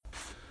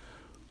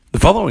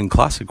following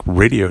classic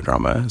radio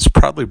drama is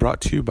proudly brought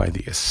to you by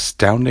the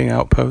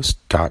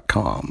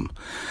astoundingoutpost.com.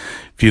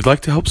 If you'd like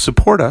to help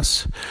support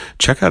us,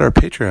 check out our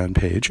Patreon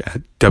page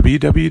at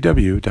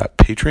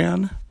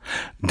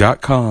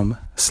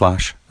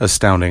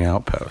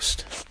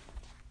www.patreon.com/astoundingoutpost.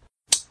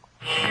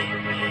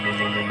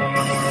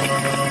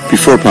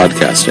 Before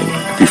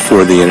podcasting,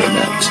 before the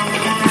internet,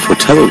 before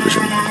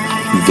television,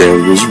 there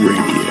was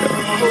radio.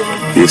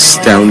 The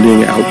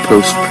Astounding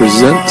Outpost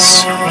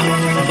presents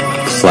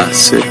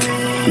Classic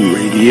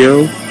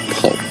Radio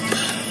Pulp.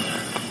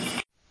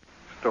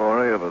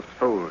 Story of a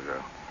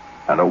soldier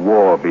and a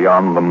war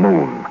beyond the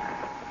moon.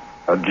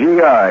 A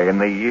GI in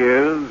the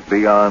years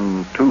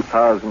beyond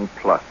 2000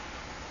 plus.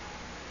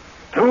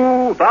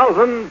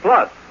 2000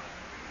 plus.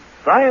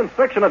 Science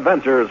fiction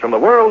adventures from the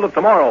world of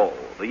tomorrow.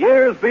 The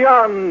years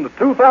beyond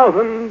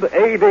 2000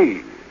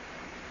 AD.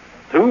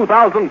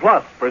 2000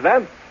 plus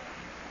presents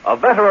A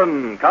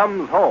Veteran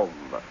Comes Home.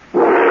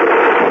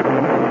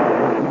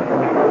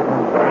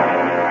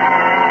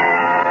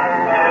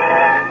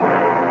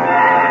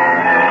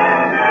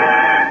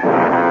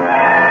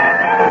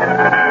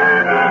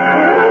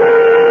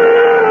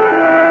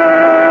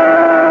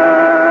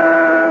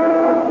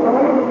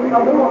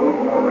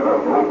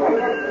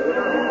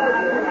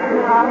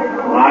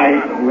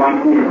 Flight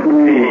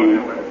 23,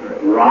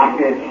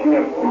 rocket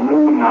ship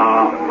Luna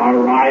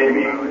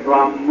arriving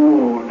from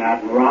moon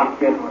at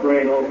rocket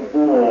cradle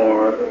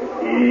 4,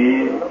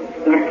 East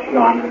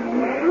section.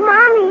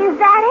 Mommy, is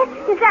that it?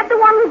 Is that the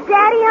one with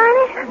Daddy on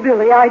it?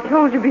 Billy, I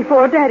told you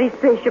before Daddy's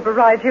spaceship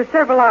arrived here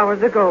several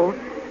hours ago.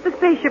 The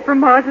spaceship from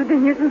Mars has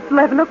been here since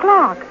 11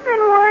 o'clock. Then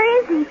where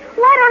is he?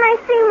 Why don't I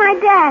see my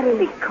Daddy?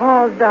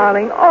 Because,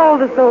 darling, all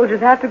the soldiers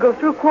have to go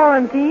through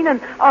quarantine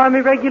and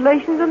army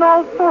regulations and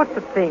all sorts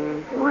of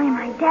things. Why,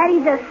 my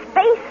Daddy's a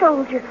space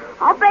soldier.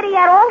 I'll bet he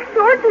had all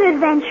sorts of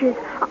adventures.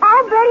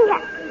 I'll bet he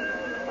had...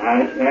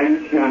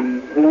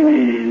 Attention,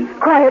 please.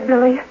 Quiet,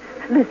 Billy.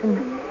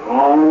 Listen.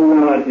 All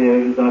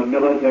relatives of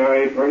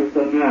military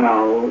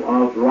personnel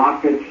of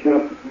rocket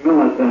ship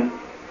Militant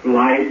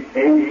Flight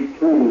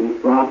 82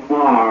 from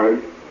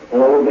Mars,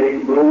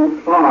 holding blue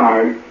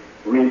cards,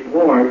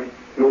 report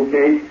to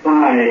Gate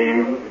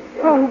 5.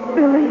 Oh,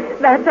 Billy,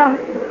 that's us.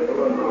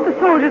 The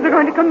soldiers are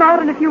going to come out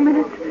in a few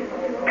minutes.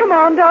 Come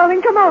on,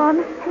 darling, come on.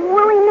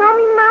 Will he know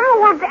me, Mama?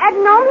 Will Dad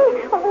know me?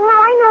 Will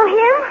I know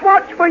him?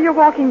 Watch where you're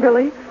walking,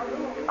 Billy.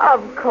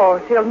 Of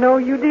course he'll know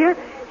you, dear.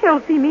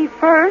 He'll see me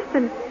first,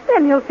 and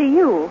then he'll see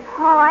you.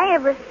 All I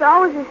ever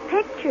saw was his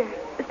picture.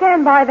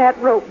 Stand by that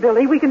rope,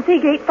 Billy. We can see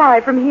Gate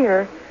 5 from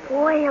here.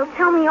 Boy, he'll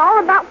tell me all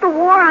about the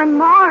war on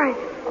Mars.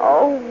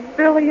 Oh,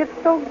 Billy, it's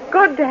so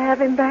good to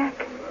have him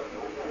back.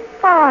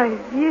 5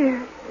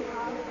 years.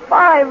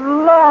 5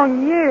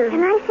 long years.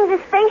 Can I see the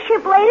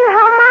spaceship later,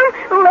 huh, Mom?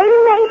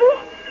 Later, maybe?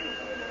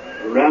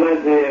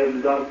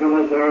 Relatives of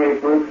military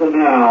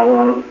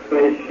personnel of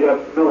spaceship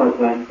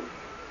Militant,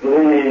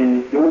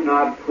 please do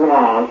not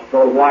cross the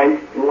white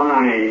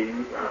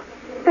line.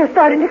 They're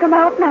starting to come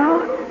out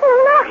now. Oh,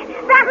 look!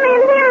 That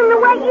man there in the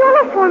white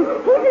uniform.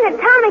 He's an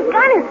atomic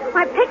gunner.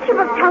 My picture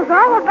book tells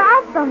all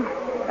about them.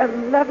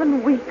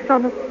 11 weeks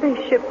on a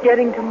spaceship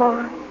getting to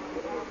Mars.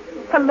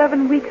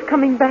 11 weeks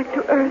coming back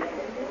to Earth.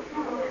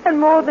 And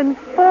more than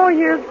 4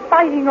 years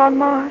fighting on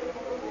Mars.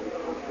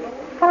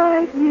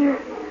 5 years.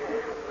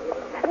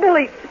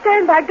 Billy,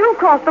 stand back. Don't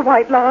cross the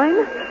white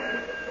line.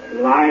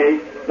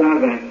 Flight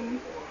 7,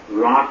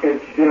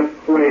 rocket ship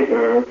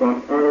freighter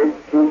from Earth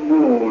to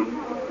Moon,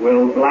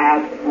 will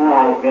blast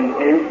off in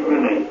 8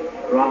 minutes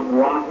from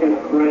rocket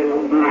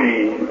cradle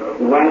 9,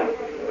 west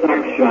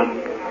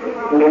section.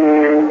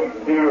 Clear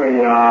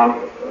area.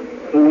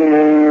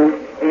 Clear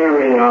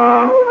area.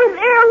 Over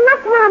there,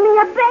 look, Mommy, a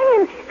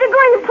band. They're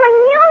going to play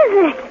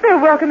music. They're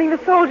welcoming the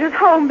soldiers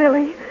home,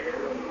 Billy.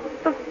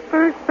 The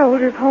first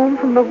soldiers home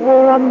from the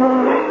war on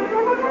Mars.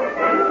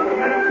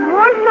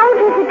 More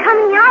soldiers are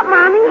coming out,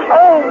 Mommy.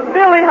 Oh,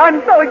 Billy,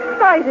 I'm so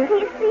excited. Do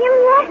you see him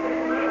yet?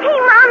 Hey,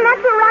 Mom,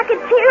 that's a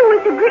rocketeer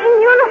with the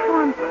green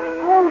uniform.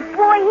 Oh,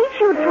 boy, he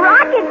shoots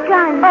rocket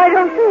guns. I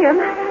don't see him.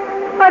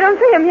 I don't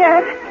see him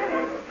yet.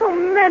 So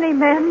many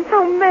men,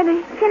 so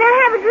many. Can I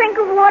have a drink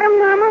of water,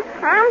 Mama?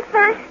 I'm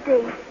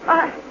thirsty.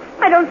 I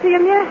don't see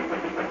him yet.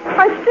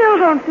 I still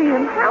don't see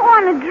him. I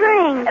want a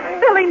drink.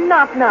 Billy,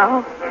 not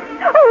now.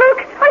 Oh, look,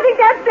 I think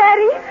that's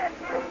Daddy.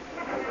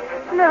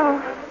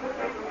 No.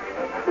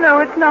 No,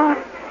 it's not.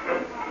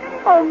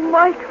 Oh,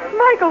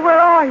 Michael, where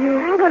are you?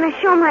 I'm going to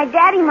show my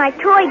Daddy my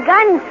toy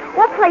gun.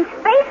 We'll play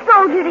Space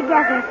Soldier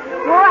together.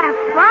 We'll have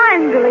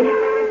fun. Billy,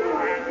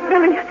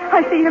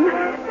 I see him.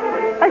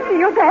 I see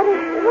your Daddy.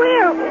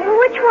 Where?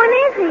 Which one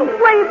is he?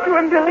 Wave to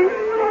him, Billy.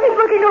 He's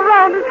looking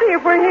around to see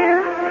if we're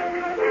here.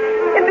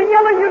 In the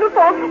yellow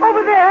uniform,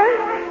 over there.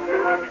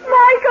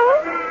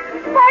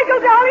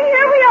 Michael, darling,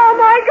 here we are,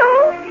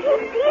 Michael. He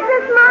sees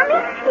us, Mommy.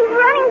 He's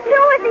running to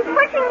us. He's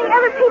pushing the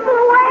other people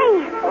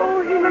away. Oh,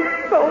 he looks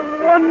so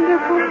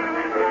wonderful.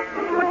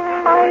 So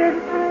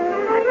tired.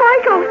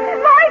 Michael!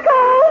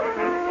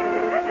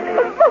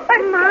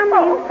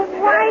 Mommy,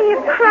 why are you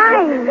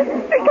crying?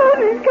 Because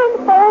he's come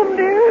home,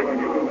 dear.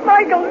 My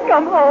Michael's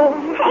come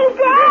home. Hey,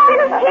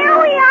 Dad! Here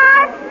we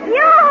are!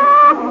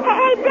 Yoo-hoo!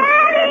 Hey,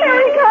 Daddy! Here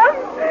he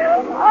comes.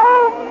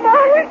 Oh,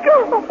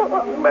 Michael!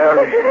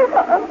 Mary.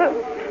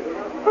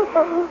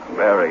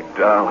 Mary,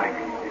 darling.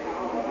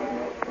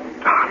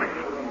 Darling.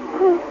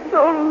 Oh,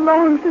 so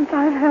long since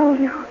I've held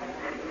you.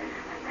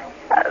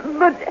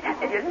 But,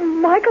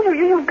 Michael,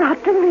 you've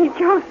got to meet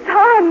your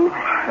son.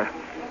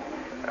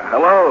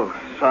 Hello,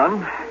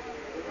 son.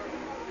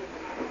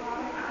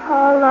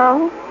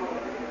 Hello?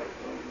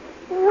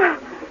 Well,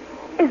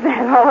 is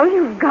that all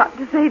you've got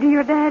to say to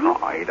your daddy?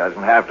 Oh, he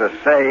doesn't have to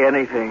say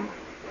anything.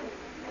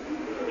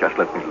 Just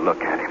let me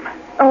look at him.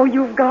 Oh,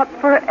 you've got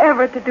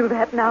forever to do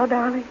that now,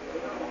 darling.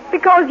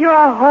 Because you're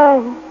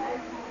home.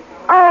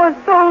 Our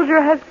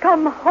soldier has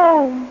come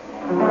home.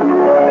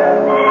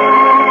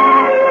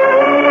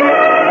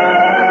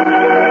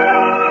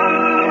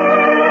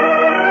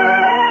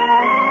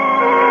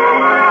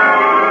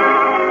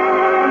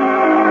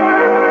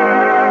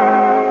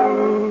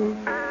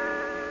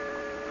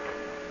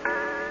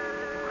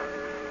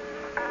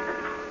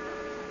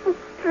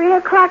 3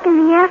 o'clock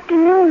in the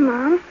afternoon,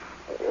 Mom.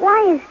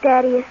 Why is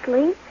Daddy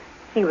asleep?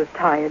 He was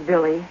tired,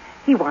 Billy.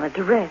 He wanted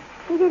to rest.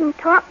 He didn't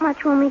talk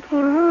much when we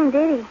came home,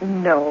 did he?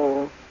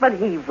 No, but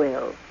he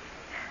will.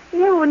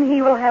 You and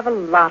he will have a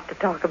lot to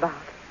talk about.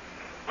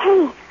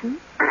 Hey,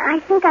 I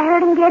think I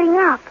heard him getting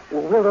up.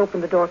 Well, we'll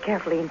open the door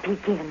carefully and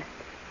peek in.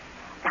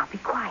 Now be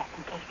quiet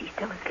in case he's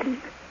still asleep.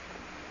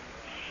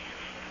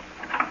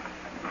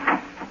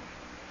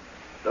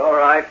 It's all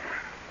right.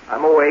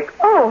 I'm awake.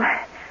 Oh,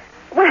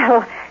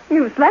 well,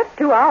 you slept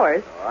 2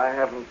 hours. Oh, I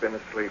haven't been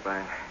asleep.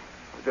 I'm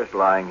just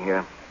lying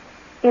here.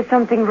 Is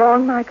something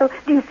wrong, Michael?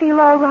 Do you feel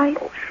all right?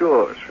 Oh,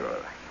 sure.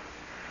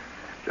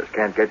 Just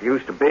can't get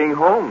used to being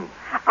home.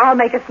 I'll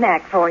make a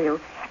snack for you.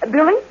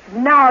 Billy,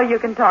 now you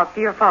can talk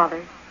to your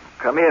father.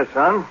 Come here,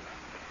 son.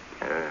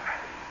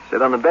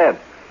 Sit on the bed.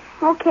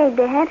 Okay,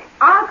 Dad.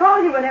 I'll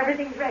call you when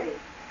everything's ready.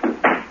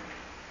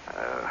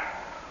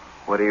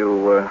 What do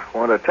you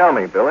want to tell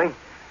me, Billy?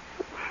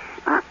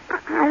 I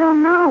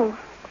don't know.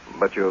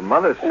 But your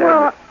mother said...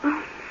 Well,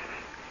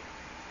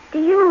 do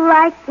you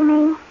like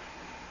me?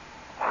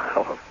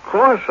 Well, of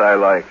course I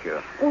like you.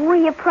 Will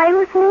you play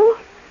with me?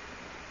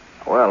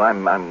 Well,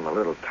 I'm a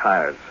little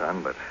tired,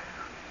 son, but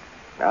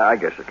I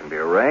guess it can be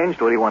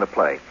arranged. What do you want to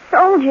play?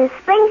 Soldiers,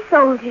 space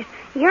soldiers.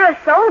 You're a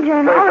soldier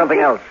and Play all something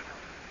else.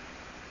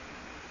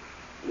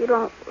 You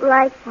don't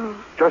like me.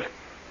 Just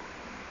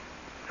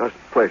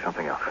play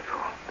something else, that's all.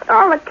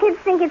 All the kids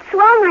think it's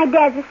swell my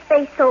dad's a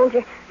space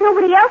soldier.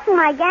 Nobody else in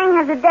my gang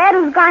has a dad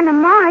who's gone to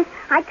Mars.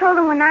 I told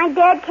him when my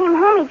dad came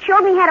home, he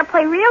showed me how to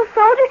play real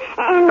soldier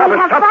and Stop we'd it.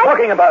 have Stop fights.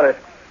 talking about it.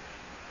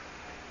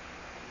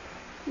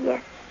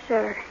 Yes,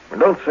 sir. And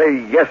don't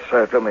say yes,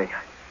 sir, to me.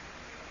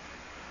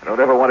 I don't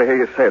ever want to hear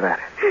you say that.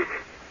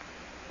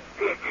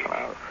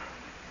 Well,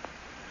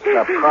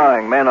 stop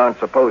crying. Men aren't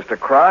supposed to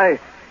cry.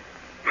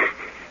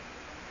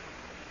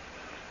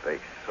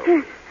 Space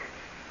soldier.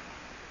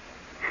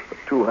 For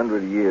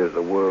 200 years,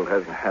 the world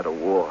hasn't had a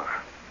war.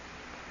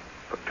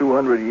 For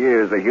 200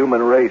 years, the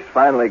human race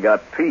finally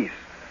got peace.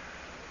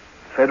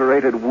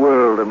 Federated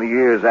world in the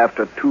years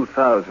after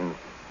 2000.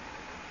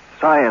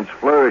 Science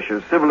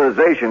flourishes.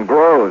 Civilization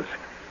grows.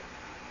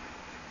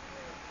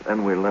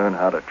 Then we learn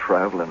how to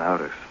travel in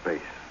outer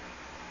space.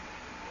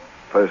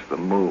 First the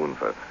moon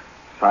for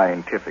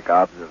scientific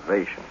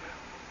observations.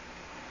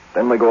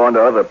 Then we go on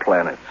to other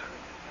planets.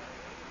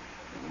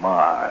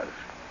 Mars.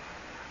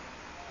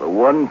 The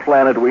one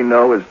planet we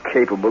know is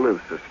capable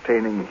of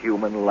sustaining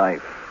human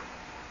life.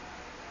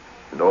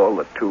 And all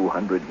the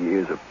 200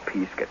 years of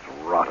peace gets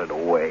rotted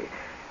away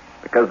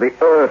because the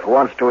Earth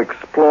wants to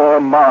explore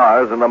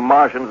Mars and the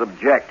Martians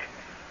object.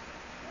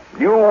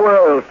 New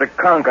worlds to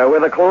conquer. We're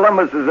the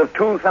Columbuses of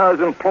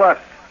 2000 plus.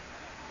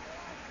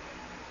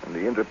 And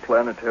the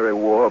interplanetary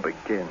war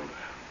begins.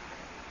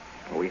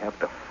 We have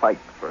to fight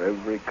for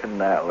every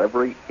canal,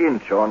 every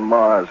inch on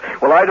Mars.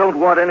 Well, I don't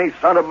want any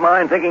son of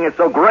mine thinking it's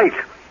so great.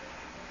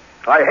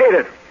 I hate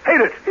it.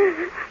 Hate it.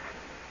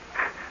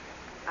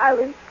 I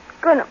was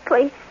gonna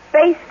play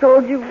space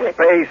soldier with...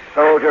 Space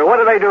soldier. What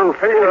do they do?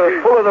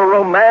 Full of the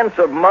romance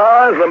of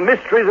Mars, the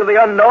mysteries of the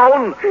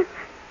unknown?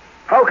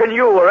 How can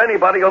you or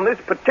anybody on this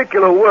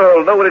particular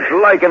world know what it's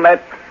like in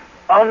that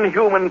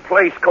unhuman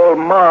place called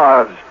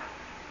Mars?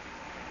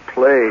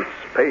 Play,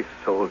 space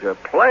soldier,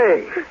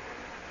 play.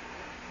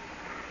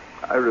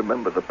 I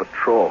remember the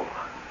patrol.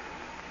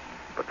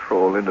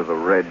 Patrol into the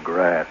red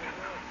grass.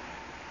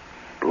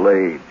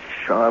 Blades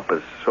sharp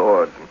as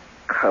swords and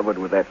covered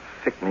with that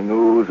sickening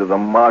ooze of the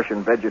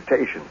Martian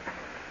vegetation.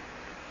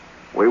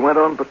 We went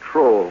on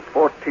patrol,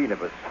 14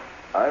 of us.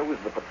 I was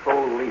the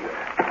patrol leader.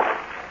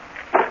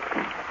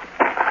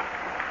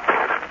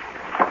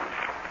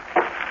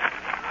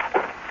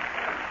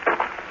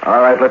 All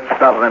right, let's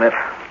stop a minute.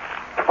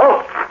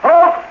 Halt!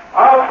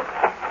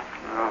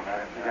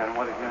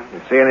 What again?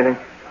 You see anything?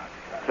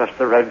 Just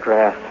the red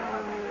grass.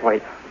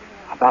 Wait,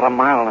 about 1.5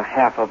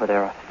 miles over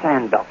there, a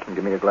sand belt.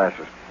 Give me your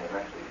glasses.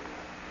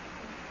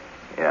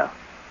 Yeah,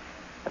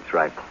 that's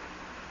right.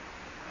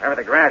 Wherever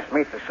the grass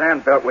meets the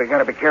sand belt, we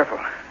gotta be careful.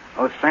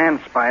 Those sand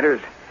spiders,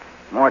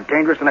 more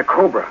dangerous than a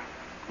cobra.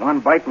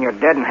 One bite and you're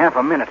dead in half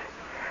a minute.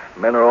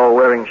 Men are all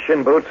wearing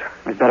shin boots.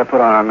 We'd better put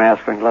on our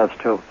masks and gloves,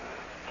 too.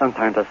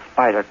 Sometimes a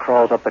spider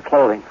crawls up the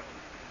clothing.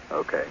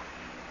 Okay.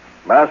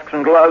 Masks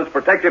and gloves,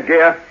 protective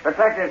gear.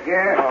 Protective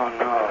gear. Oh,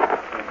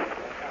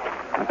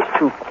 no. It's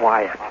too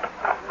quiet.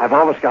 I've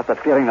always got the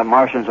feeling the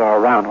Martians are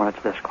around when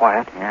it's this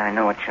quiet. Yeah, I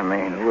know what you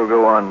mean. We'll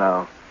go on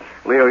now.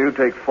 Leo, you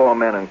take 4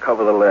 men and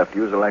cover the left.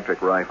 Use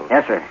electric rifles.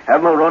 Yes, sir.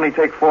 Have Mulroney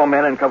take 4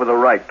 men and cover the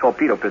right.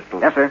 Torpedo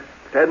pistols. Yes, sir.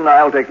 Ted and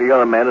I'll take the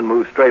other men and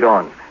move straight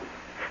on.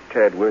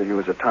 Ted, we'll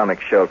use atomic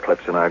shell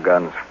clips in our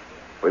guns.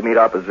 If we meet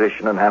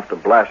opposition and have to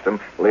blast them,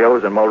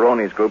 Leo's and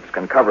Mulroney's groups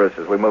can cover us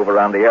as we move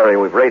around the area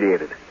we've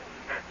radiated.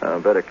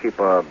 Better keep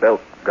our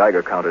belt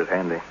Geiger counters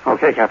handy.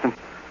 Okay, Captain.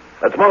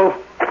 Let's move.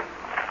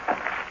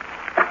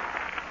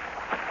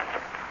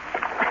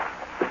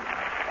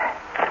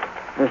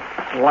 This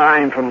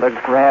slime from the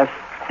grass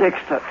sticks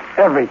to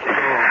everything.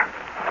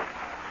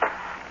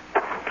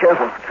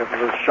 Careful of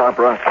those sharp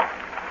rocks.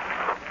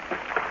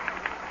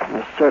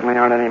 There certainly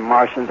aren't any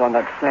Martians on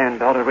that sand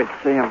belt, or we'd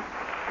see them.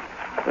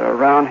 If they're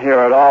around here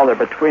at all, they're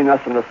between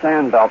us and the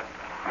sand belt,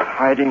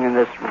 hiding in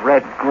this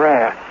red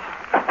grass.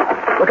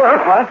 Look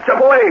out! What?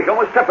 Jump away! You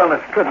almost stepped on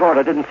it. Good Lord,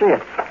 I didn't see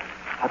it.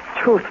 A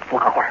tooth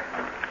flower.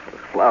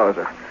 Those flowers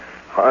are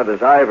hard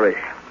as ivory.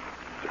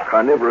 It's a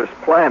carnivorous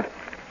plant.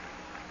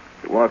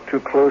 If you walk too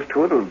close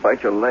to it, it'll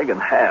bite your leg in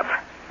half.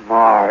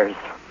 Mars.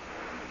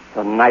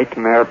 The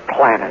nightmare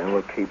planet. And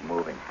we'll keep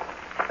moving.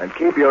 And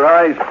keep your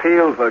eyes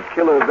peeled for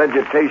killer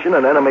vegetation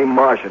and enemy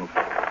Martians.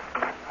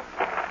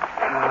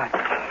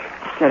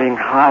 It's getting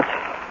hot.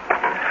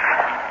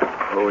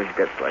 Always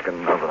gets like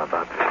an oven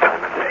about this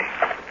time of day.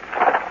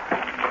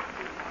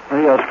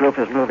 Leo's group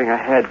is moving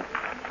ahead.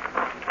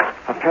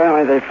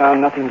 Apparently they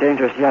found nothing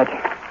dangerous yet.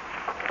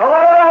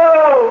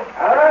 Hello!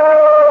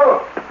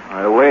 Hello!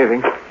 They're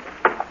waving.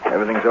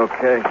 Everything's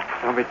okay.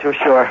 Don't be too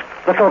sure.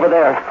 Look over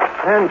there.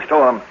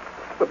 Sandstorm.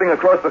 Whipping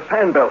across the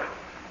sand belt.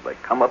 They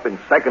come up in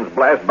seconds,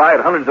 blast by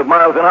at hundreds of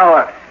miles an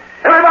hour.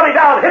 Everybody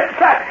down! Hit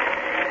set!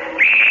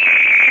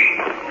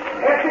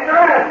 Hit the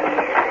grass!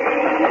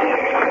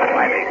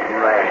 Mighty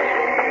grass.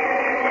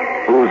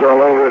 Blues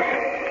all over us.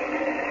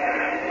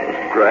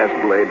 Those grass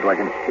blades like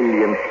an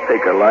Indian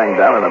taker lying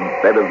down in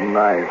a bed of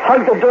knives.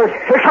 Hug the dirt.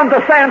 Here comes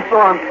the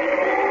sandstorm.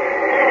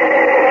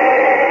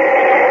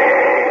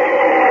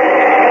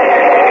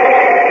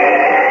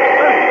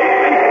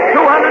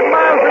 200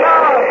 miles an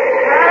hour!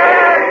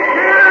 And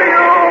hear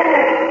you!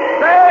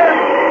 Sand!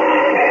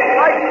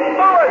 Like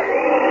bullets!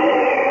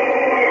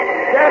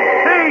 Can't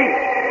see!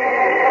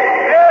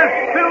 There's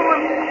silver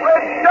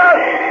red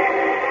dust!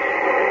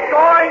 It's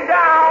going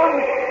down!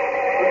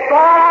 The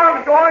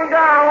storm's going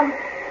down!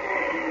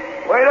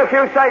 Wait a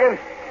few seconds.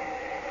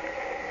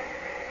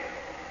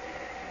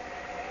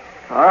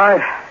 All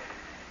right.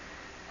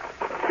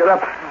 Let's get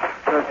up.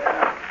 Good.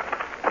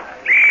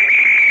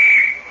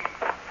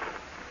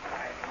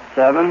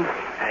 7,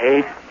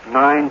 8,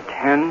 9,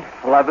 10,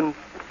 11,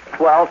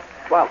 12.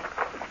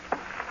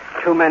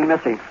 2 men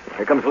missing.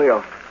 Here comes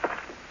Leo.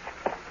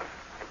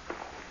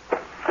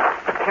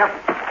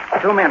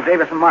 Captain, 2 men,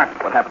 Davis and Martin.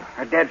 What happened?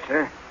 They're dead,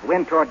 sir. The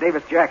wind tore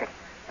Davis' jacket.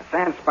 A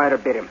sand spider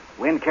bit him.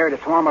 Wind carried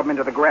a swarm of them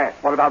into the grass.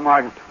 What about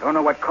Martin? Don't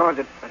know what caused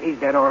it, but he's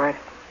dead all right.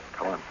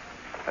 Come on.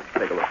 Let's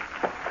take a look.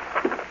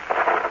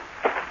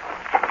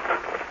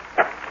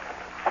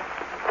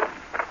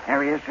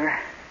 There he is, sir.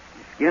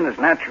 His skin is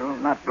natural,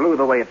 not blue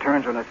the way it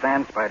turns when a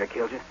sand spider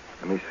kills you.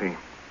 Let me see.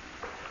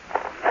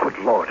 Good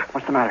Lord.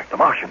 What's the matter? The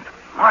Martians.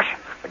 Martians?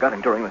 They got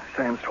him during the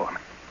sandstorm.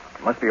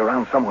 He must be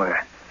around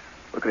somewhere.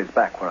 Look at his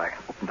back where I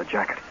opened the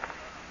jacket.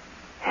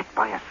 Hit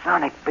by a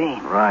sonic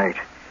beam. Right.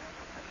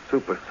 That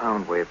super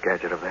sound wave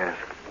gadget of theirs.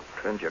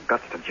 Turns your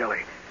guts to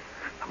jelly.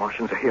 The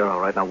Martians are here, all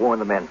right. Now warn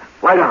the men.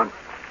 Lie down.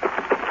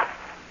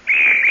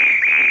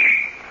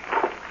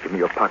 Give me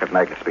your pocket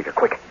magnet speaker,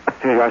 quick.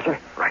 Here you are, sir.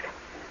 Right.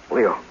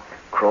 Leo,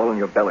 crawl on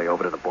your belly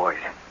over to the boys.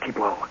 Keep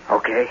low.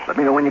 Okay. Let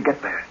me know when you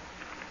get there.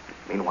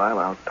 Meanwhile,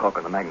 I'll talk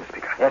on the magnet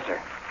speaker. Yes,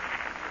 sir.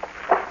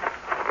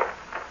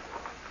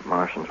 The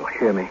Martians will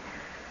hear me.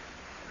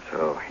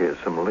 So here's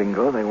some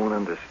lingo they won't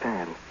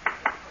understand.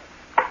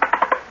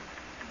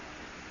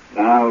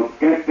 Now,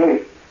 get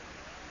this.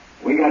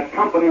 We got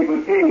company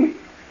for tea.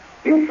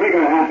 Be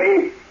trigger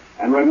happy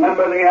and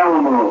remember the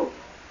Alamo.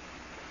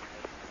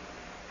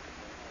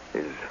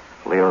 Is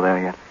Leo there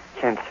yet?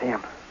 Can't see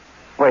him.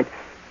 Wait.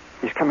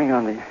 He's coming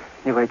on the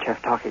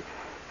UHF talkie.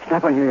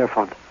 Snap on your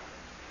earphones.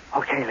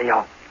 Okay,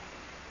 Leo.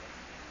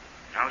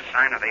 No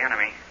sign of the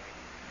enemy.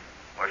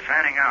 We're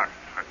fanning out.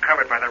 We're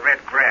covered by the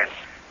red grass.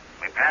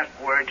 We passed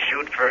word,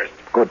 shoot first.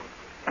 Good.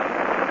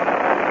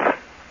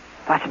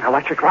 That's an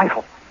electric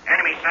rifle.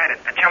 Enemy sighted.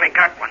 The Jelly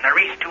got one. They're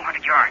east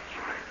 200 yards.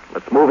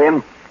 Let's move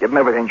in. Give them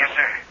everything. Yes,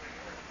 sir.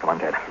 Come on,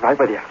 Ted. Right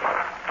with you.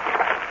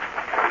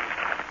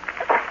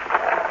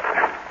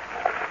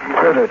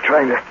 Where they're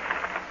trying to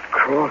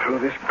crawl through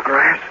this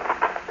grass.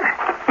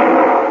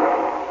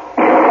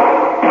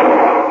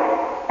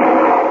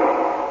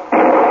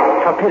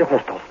 Torpedo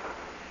pistols.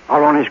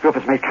 Our own group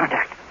has made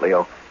contact.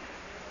 Leo.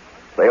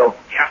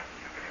 Yeah?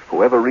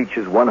 Whoever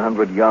reaches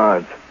 100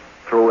 yards,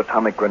 throw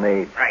atomic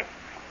grenade. Right.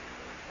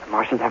 The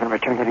Martians haven't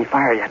returned any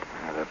fire yet.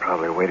 They're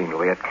probably waiting till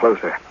we get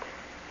closer.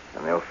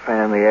 And they'll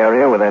fan the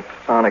area with that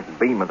sonic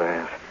beam of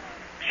theirs.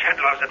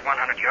 Shedlov's at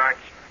 100 yards.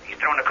 He's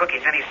throwing the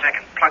cookies any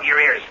second. Plug your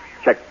ears.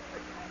 Check.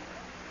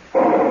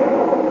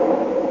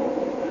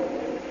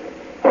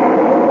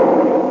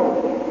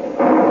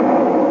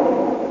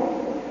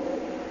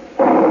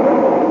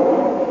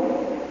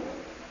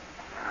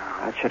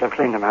 That should have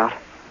cleaned them out.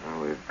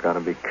 Well, we've got to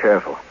be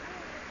careful.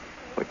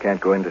 We can't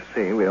go in to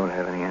see. We don't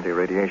have any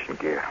anti-radiation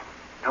gear.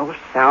 No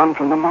sound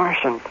from the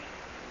Martians.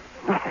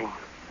 Nothing.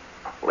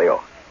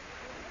 Leo,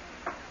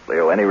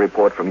 any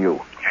report from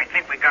you? I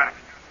think we got it.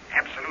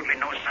 Absolutely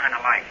no sign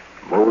of life.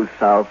 Move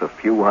south a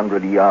few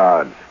hundred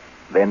yards,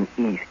 then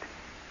east.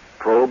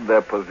 Probe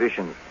their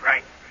positions.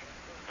 Right.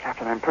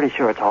 Captain, I'm pretty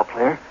sure it's all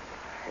clear.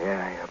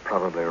 Yeah, you're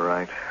probably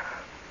right.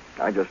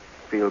 I just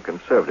feel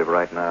conservative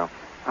right now.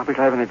 I'll be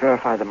glad when they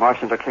verify the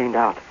Martians are cleaned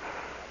out.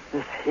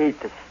 This heat,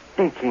 this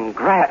stinking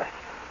grass.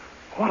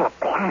 What a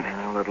planet.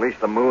 Well, at least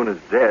the moon is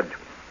dead.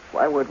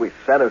 Why weren't we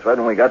satisfied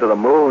when we got to the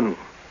moon?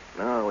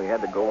 No, we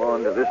had to go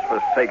on to this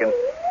forsaken...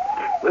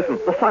 Listen.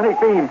 The sonic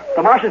beam.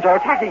 The Martians are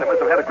attacking. They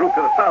must have had a group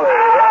to the south.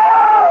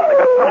 They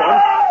got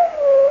someone.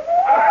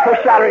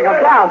 They're shattering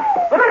them down.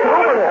 Let's get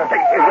over there.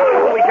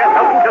 We can't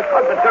help them. Just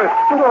hug the dirt.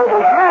 Look at all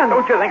those men.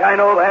 Don't you think I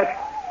know that?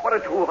 What are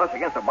two of us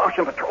against a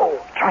Martian patrol?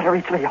 Try to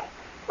reach Leo.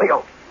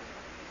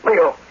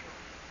 Leo.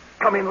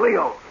 Come in,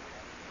 Leo.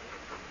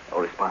 No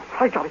response.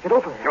 I gotta get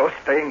over there. You're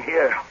staying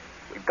here.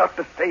 We've got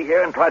to stay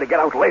here and try to get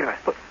out later.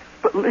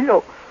 But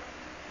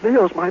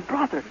Leo's my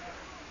brother.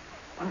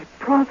 My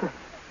brother.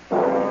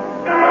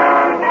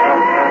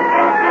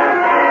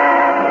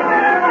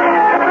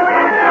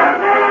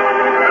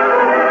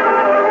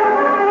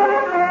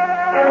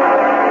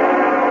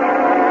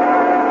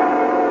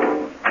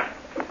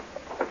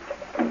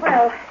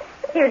 Well,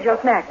 here's your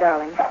snack,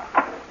 darling.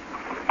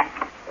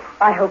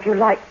 I hope you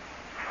like...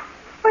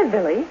 Where's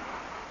Billy?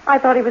 I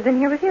thought he was in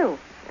here with you.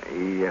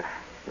 He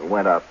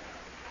went up.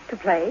 To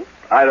play?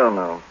 I don't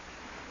know.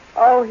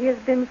 Oh, he has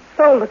been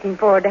so looking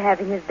forward to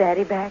having his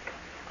daddy back.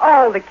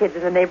 All the kids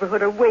in the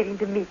neighborhood are waiting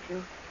to meet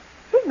you.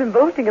 He's been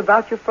boasting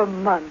about you for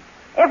months,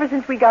 ever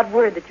since we got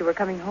word that you were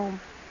coming home.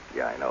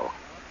 Yeah, I know.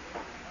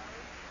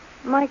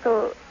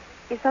 Michael,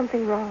 is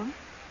something wrong?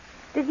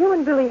 Did you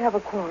and Billy have a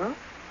quarrel?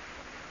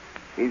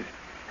 He's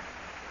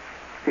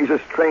a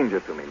stranger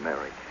to me,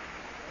 Mary.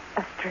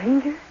 A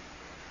stranger?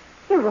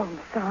 Your own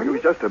son? He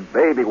was just a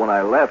baby when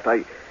I left.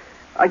 I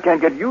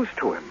can't get used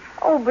to him.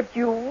 Oh, but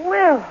you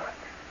will.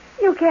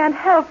 You can't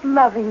help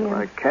loving him.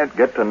 I can't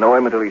get to know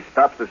him until he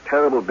stops this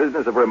terrible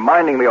business of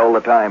reminding me all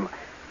the time.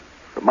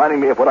 Reminding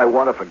me of what I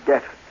want to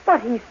forget.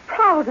 But he's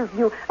proud of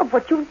you, of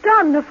what you've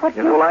done, of what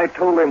you... Well, I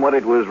told him what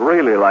it was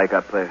really like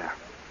up there.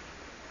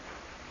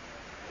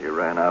 He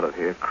ran out of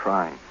here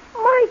crying.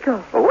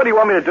 Michael! Well, what do you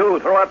want me to do?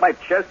 Throw out my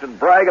chest and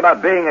brag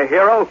about being a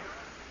hero?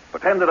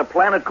 Pretend that a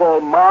planet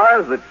called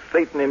Mars, that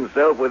Satan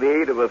himself, with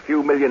the aid of a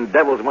few million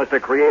devils, must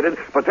have created,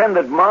 pretend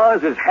that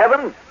Mars is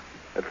heaven?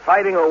 That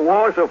fighting a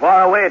war so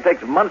far away it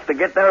takes months to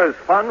get there is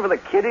fun for the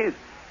kiddies?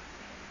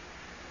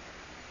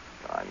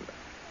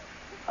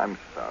 I'm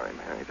sorry,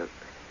 Mary.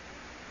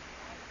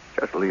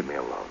 Just leave me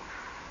alone.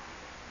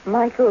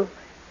 Michael,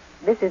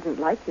 this isn't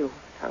like you.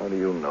 How do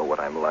you know what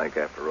I'm like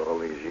after all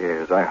these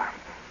years? I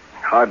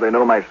hardly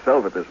know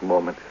myself at this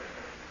moment.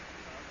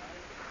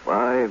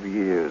 5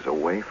 years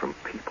away from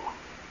people.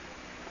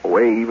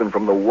 Away even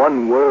from the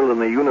one world in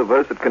the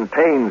universe that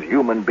contains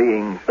human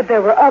beings. But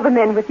there were other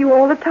men with you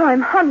all the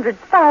time, hundreds,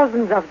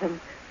 thousands of them.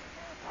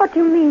 What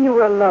do you mean you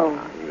were alone?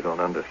 You don't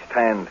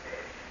understand.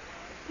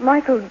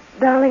 Michael,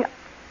 darling,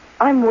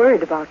 I'm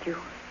worried about you.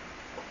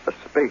 A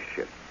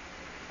spaceship,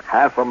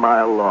 1/2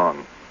 mile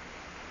long,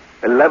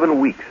 11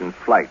 weeks in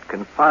flight,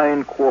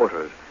 confined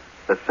quarters,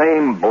 the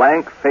same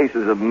blank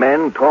faces of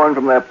men torn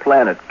from their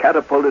planet,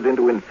 catapulted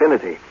into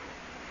infinity,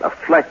 a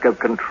fleck of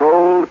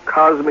controlled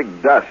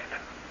cosmic dust,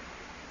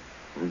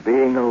 and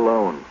being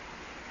alone.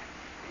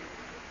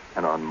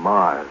 And on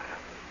Mars,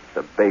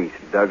 the base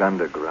dug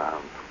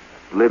underground,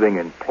 living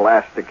in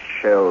plastic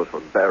shells for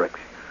barracks,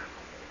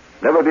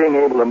 never being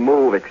able to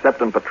move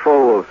except on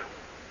patrols.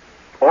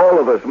 All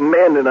of us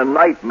men in a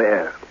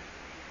nightmare.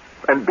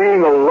 And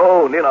being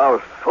alone, in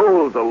our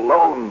souls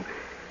alone.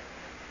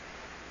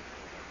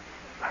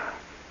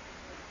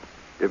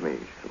 Give me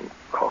some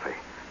coffee.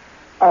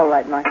 All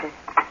right, Michael.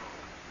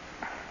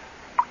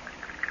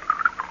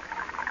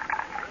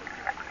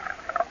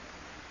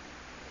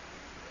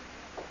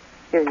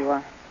 Here you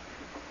are.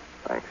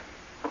 Thanks.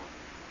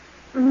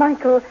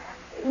 Michael,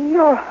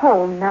 you're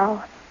home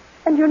now,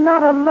 and you're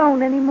not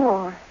alone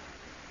anymore.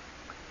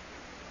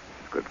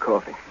 It's good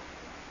coffee.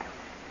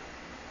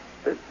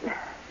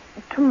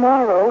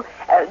 Tomorrow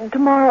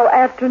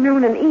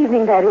afternoon and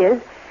evening, that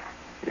is.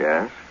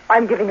 Yes?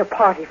 I'm giving a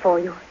party for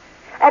you.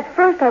 At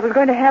first I was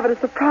going to have it a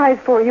surprise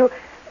for you,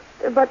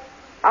 but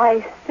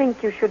I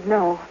think you should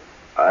know.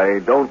 I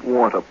don't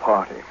want a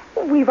party.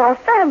 We've our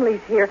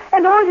families here,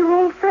 and all your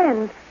old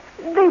friends.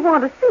 They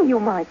want to see you,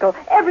 Michael.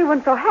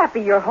 Everyone's so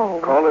happy you're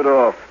home. Call it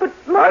off. But,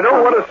 I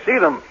don't want to see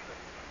them.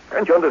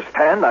 Can't you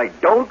understand? I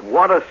don't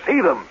want to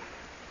see them.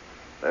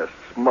 Their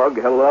smug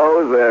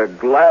hellos, their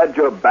glad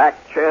you're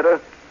back chatter,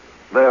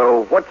 their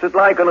what's it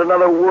like on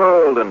another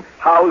world and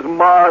how's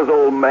Mars,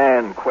 old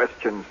man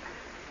questions.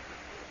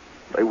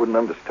 They wouldn't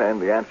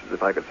understand the answers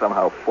if I could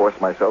somehow force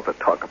myself to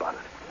talk about it.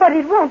 But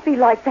it won't be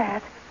like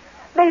that.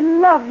 They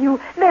love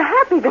you. They're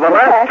happy that For the you're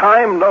last back.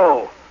 time,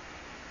 no.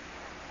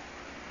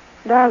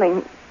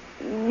 Darling,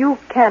 you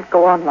can't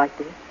go on like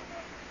this.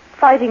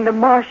 Fighting the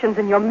Martians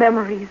in your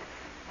memories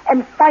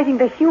and fighting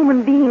the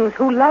human beings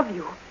who love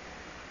you.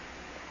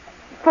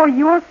 For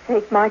your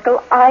sake,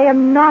 Michael, I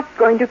am not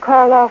going to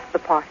call off the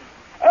party.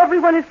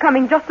 Everyone is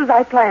coming just as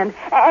I planned,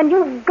 and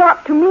you've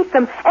got to meet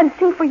them and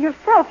see for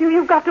yourself.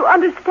 You've got to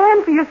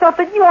understand for yourself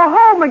that you're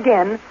home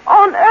again,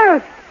 on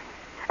Earth,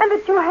 and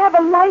that you have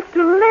a life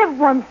to live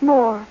once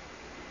more.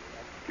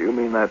 Do you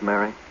mean that,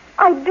 Mary?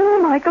 I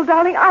do, Michael,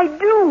 darling, I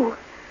do.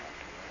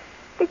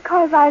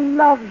 Because I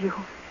love you.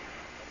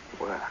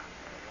 Well,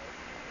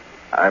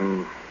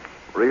 I'm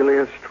really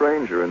a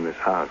stranger in this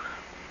house.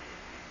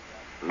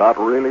 Not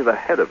really the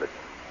head of it.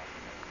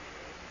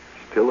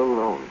 Still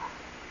alone.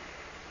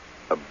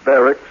 A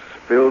barracks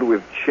filled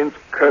with chintz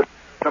curtains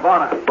of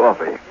honor.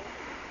 Coffee.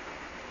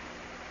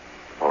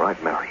 All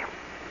right, Mary.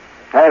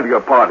 Have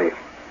your party.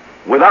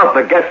 Without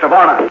the guest of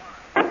honor.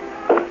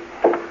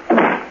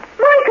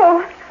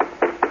 Michael!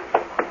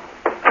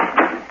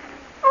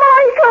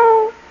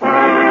 Michael!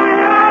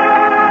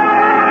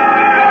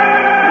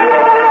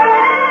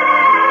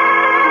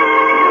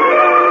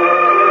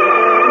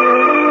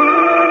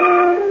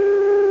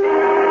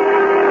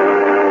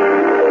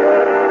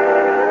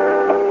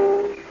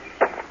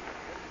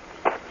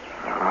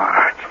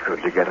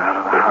 To get out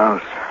of the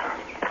house.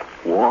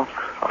 Walk,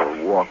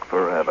 I'll walk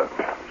forever.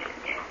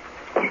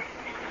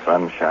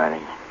 Sun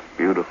shining,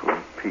 beautiful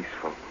and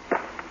peaceful.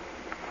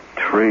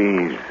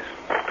 Trees,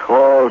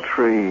 tall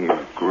trees,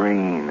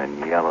 green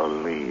and yellow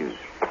leaves.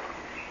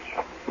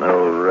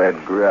 No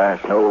red grass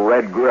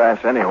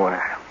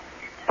anywhere.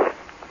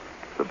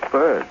 The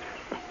birds.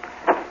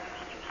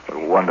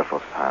 What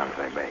wonderful sounds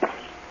they make.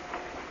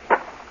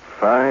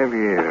 5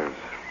 years.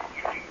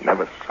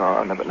 Never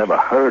saw, never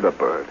heard a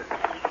bird.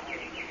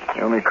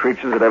 The only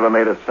creatures that ever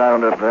made a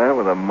sound up there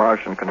were the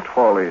Martian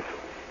controllers.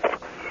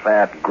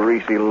 Fat,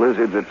 greasy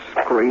lizards that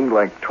screamed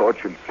like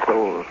tortured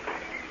souls.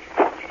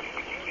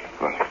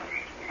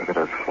 Look at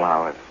those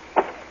flowers.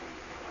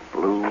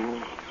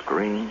 Blue,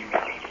 green,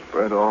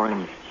 burnt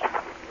orange,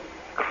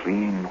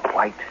 clean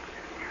white.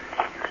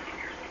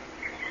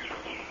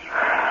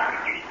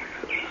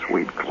 It's a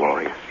sweet,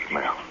 glorious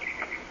smell.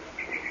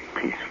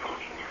 Peaceful.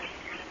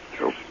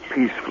 So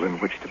peaceful in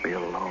which to be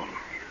alone.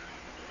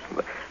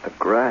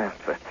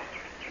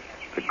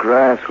 The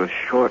grass was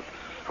short,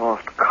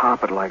 soft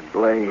carpet like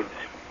blades.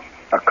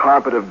 A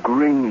carpet of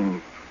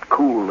green,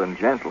 cool and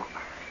gentle.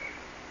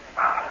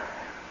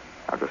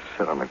 I'll just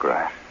sit on the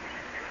grass.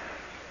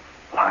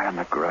 Lie on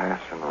the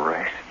grass and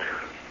rest.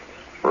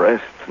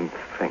 Rest and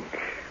think.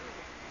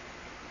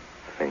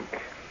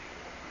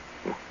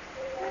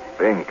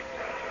 Think.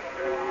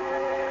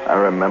 I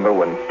remember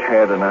when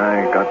Ted and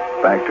I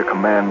got back to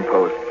command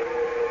post.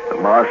 The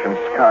Martian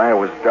sky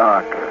was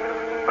dark.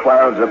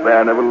 Clouds up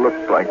there never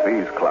looked like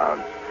these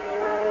clouds.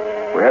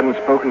 We hadn't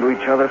spoken to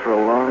each other for a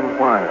long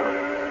while.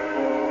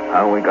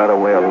 How we got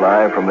away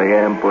alive from the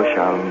ambush,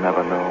 I'll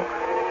never know.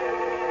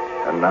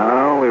 And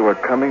now we were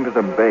coming to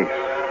the base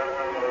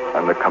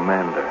and the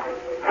commander.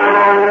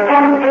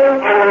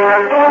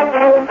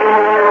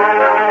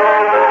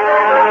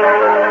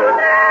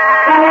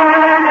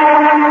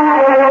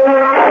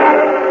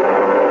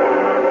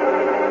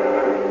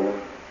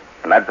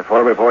 And that's the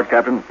full report,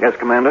 Captain? Yes,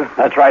 Commander?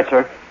 That's right,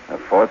 sir. The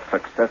fourth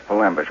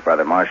successful ambush by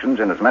the Martians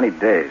in as many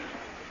days.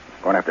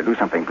 We're going to have to do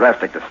something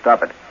drastic to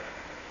stop it.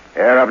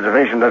 Air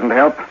observation doesn't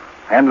help.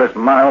 Endless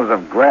miles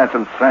of grass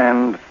and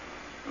sand.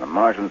 The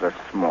Martians are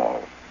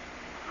small.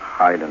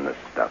 Hide in this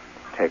stuff.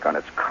 Take on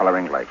its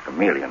coloring like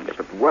chameleons. If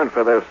it weren't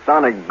for their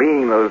sonic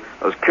beam, those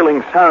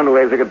killing sound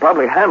waves, they could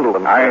probably handle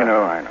them. I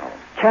know.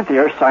 Can't the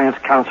Earth Science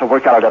Council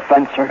work out a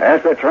defense, sir?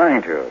 Yes, they're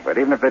trying to. But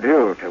even if they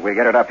do, till we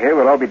get it up here,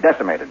 we'll all be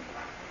decimated.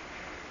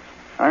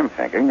 I'm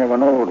thinking of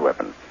an old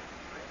weapon.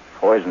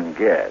 Poison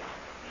gas.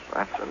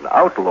 That's an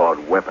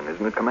outlawed weapon,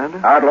 isn't it,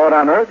 Commander? Outlawed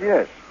on Earth,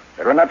 yes.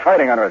 But we're not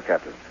fighting on Earth,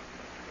 Captain.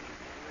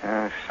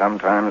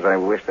 Sometimes I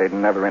wish they'd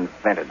never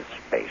invented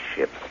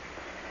spaceships.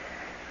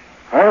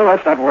 Well,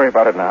 let's not worry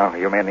about it now.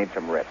 You may need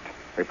some rest.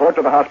 Report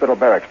to the hospital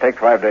barracks. Take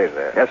 5 days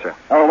there. Yes, sir.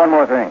 Oh, one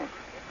more thing.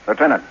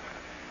 Lieutenant,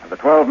 of the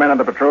 12 men on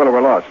the patrol who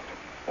were lost,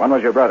 one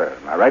was your brother.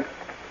 Am I right?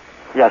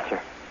 Yes, sir.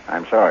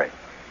 I'm sorry.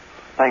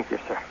 Thank you,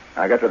 sir.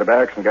 Now get to the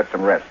barracks and get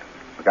some rest.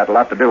 We've got a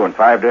lot to do in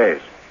 5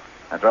 days.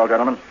 That's all,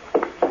 gentlemen.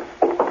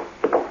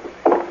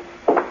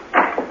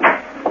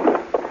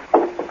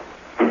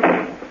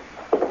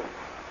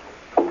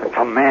 The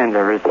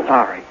commander is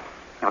sorry.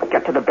 Now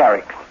get to the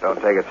barracks. Don't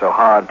take it so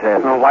hard,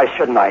 Ted. Oh, why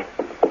shouldn't I?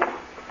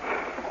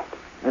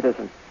 it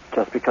isn't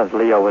just because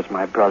Leo was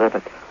my brother,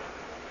 but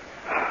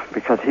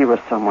because he was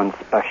someone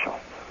special.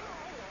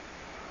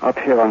 Up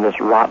here on this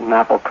rotten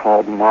apple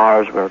called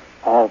Mars, we're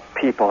all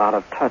people out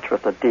of touch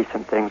with the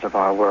decent things of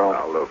our world.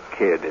 Now, look,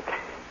 kid,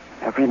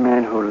 Every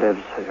man who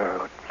lives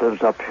here,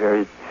 lives up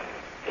here,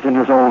 he's in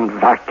his own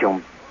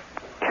vacuum.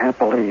 Can't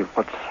believe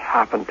what's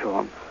happened to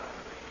him.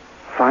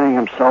 Finding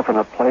himself in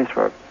a place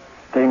where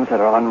things that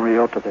are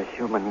unreal to the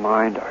human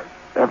mind are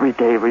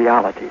everyday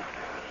realities.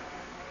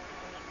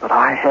 But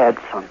I had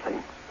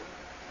something.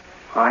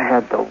 I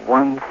had the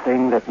one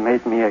thing that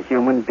made me a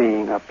human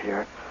being up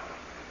here.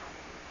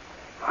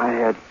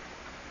 I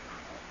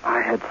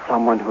had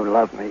someone who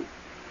loved me,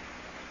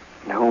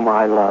 and whom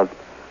I loved.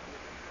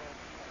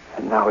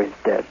 And now he's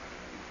dead,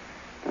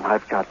 and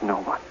I've got no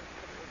one.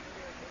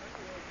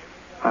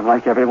 I'm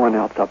like everyone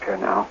else up here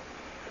now.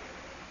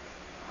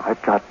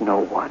 I've got no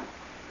one.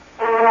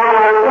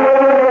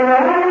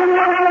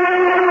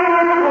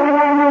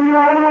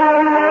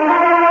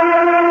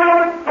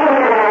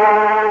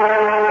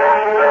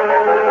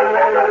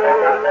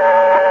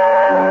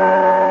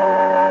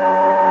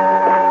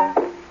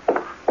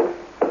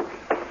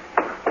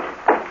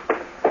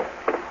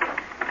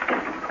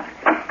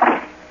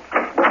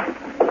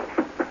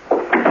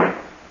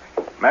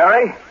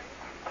 Mary?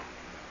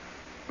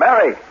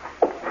 Mary?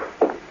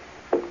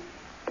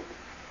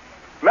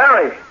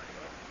 Mary?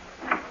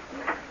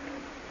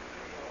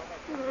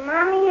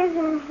 Mommy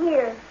isn't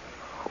here.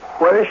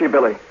 Where is she,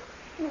 Billy?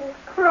 She was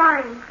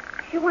crying.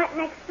 She went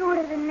next door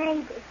to the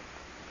neighbors.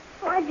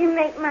 Why'd you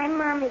make my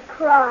mommy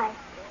cry?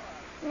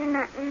 You're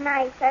not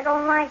nice. I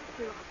don't like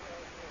you.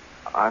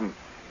 I'm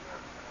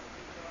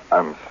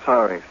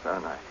sorry,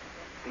 son.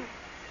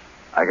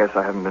 I guess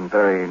I haven't been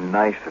very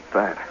nice at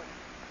that.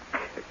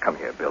 Come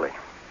here, Billy.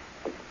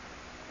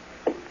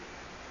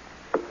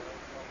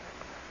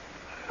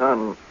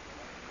 Son,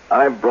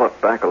 I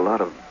brought back a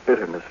lot of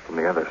bitterness from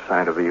the other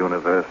side of the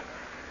universe.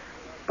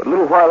 But a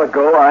little while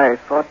ago, I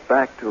thought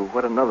back to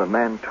what another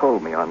man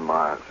told me on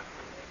Mars.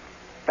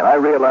 And I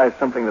realized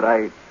something that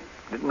I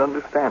didn't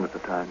understand at the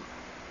time.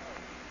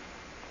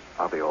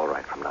 I'll be all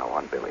right from now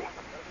on, Billy.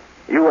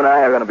 You and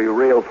I are going to be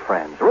real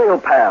friends, real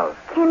pals.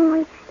 Can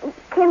we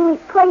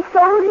play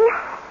soldier?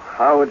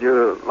 How would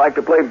you like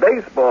to play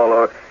baseball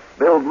or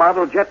build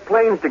model jet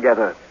planes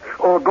together?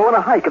 Or go on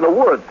a hike in the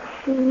woods?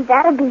 Gee,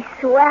 that'd be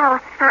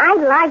swell.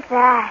 I'd like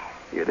that.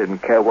 You didn't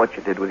care what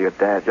you did with your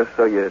dad, just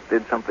so you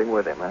did something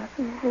with him, huh?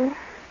 Mm-hmm.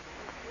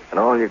 And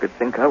all you could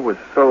think of was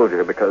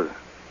soldier, because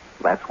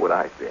that's what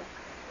I did.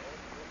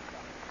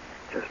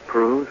 Just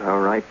proves how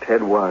right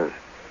Ted was.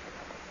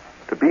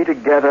 To be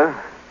together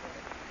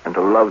and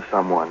to love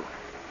someone.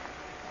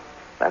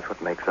 That's what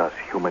makes us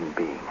human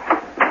beings.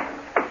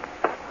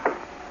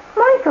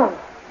 Michael.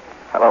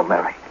 Hello,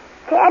 Mary.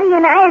 Daddy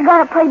and I are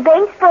going to play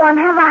baseball and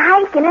have a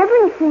hike and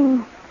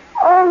everything.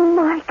 Oh,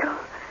 Michael.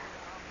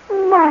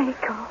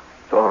 Michael.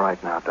 It's all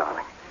right now,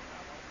 darling.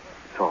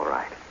 It's all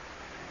right.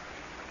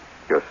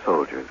 Your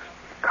soldiers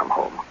come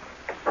home.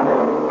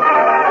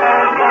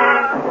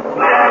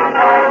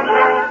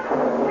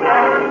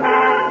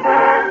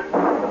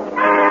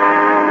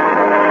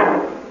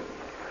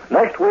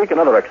 Next week,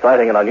 another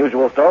exciting and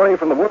unusual story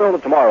from the world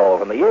of tomorrow,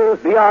 from the years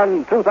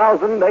beyond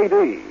 2000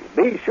 A.D.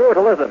 Be sure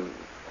to listen.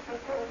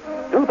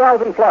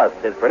 2000 Plus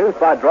is produced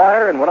by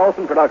Dreyer and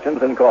Winolson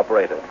Productions,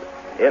 Incorporated.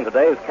 In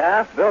today's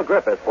cast, Bill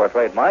Griffiths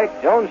portrayed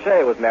Mike, Joan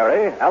Shea was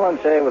Mary, Alan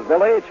Shea was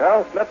Billy,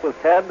 Charles Smith was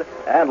Ted,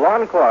 and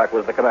Lon Clark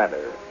was the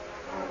commander.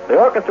 The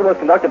orchestra was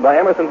conducted by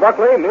Emerson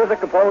Buckley, music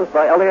composed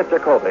by Elliot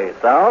Jacoby,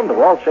 sound,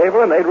 Walt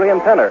Shaver and Adrian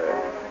Penner,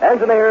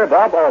 engineer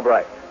Bob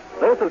Albright.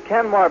 This is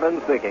Ken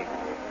Marvin speaking.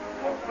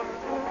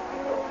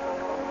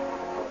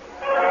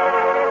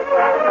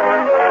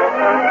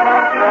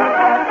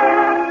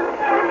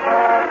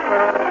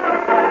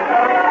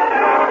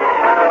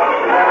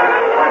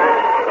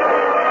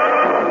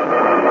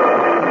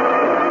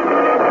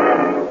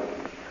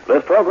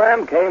 This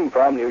program came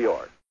from New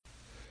York.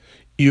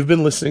 You've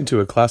been listening to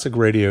a classic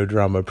radio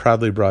drama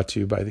proudly brought to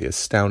you by the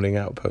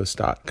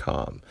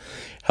AstoundingOutpost.com.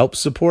 Help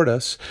support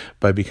us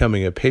by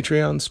becoming a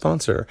Patreon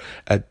sponsor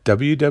at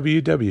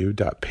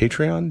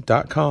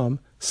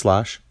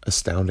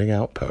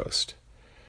www.patreon.com/astoundingoutpost.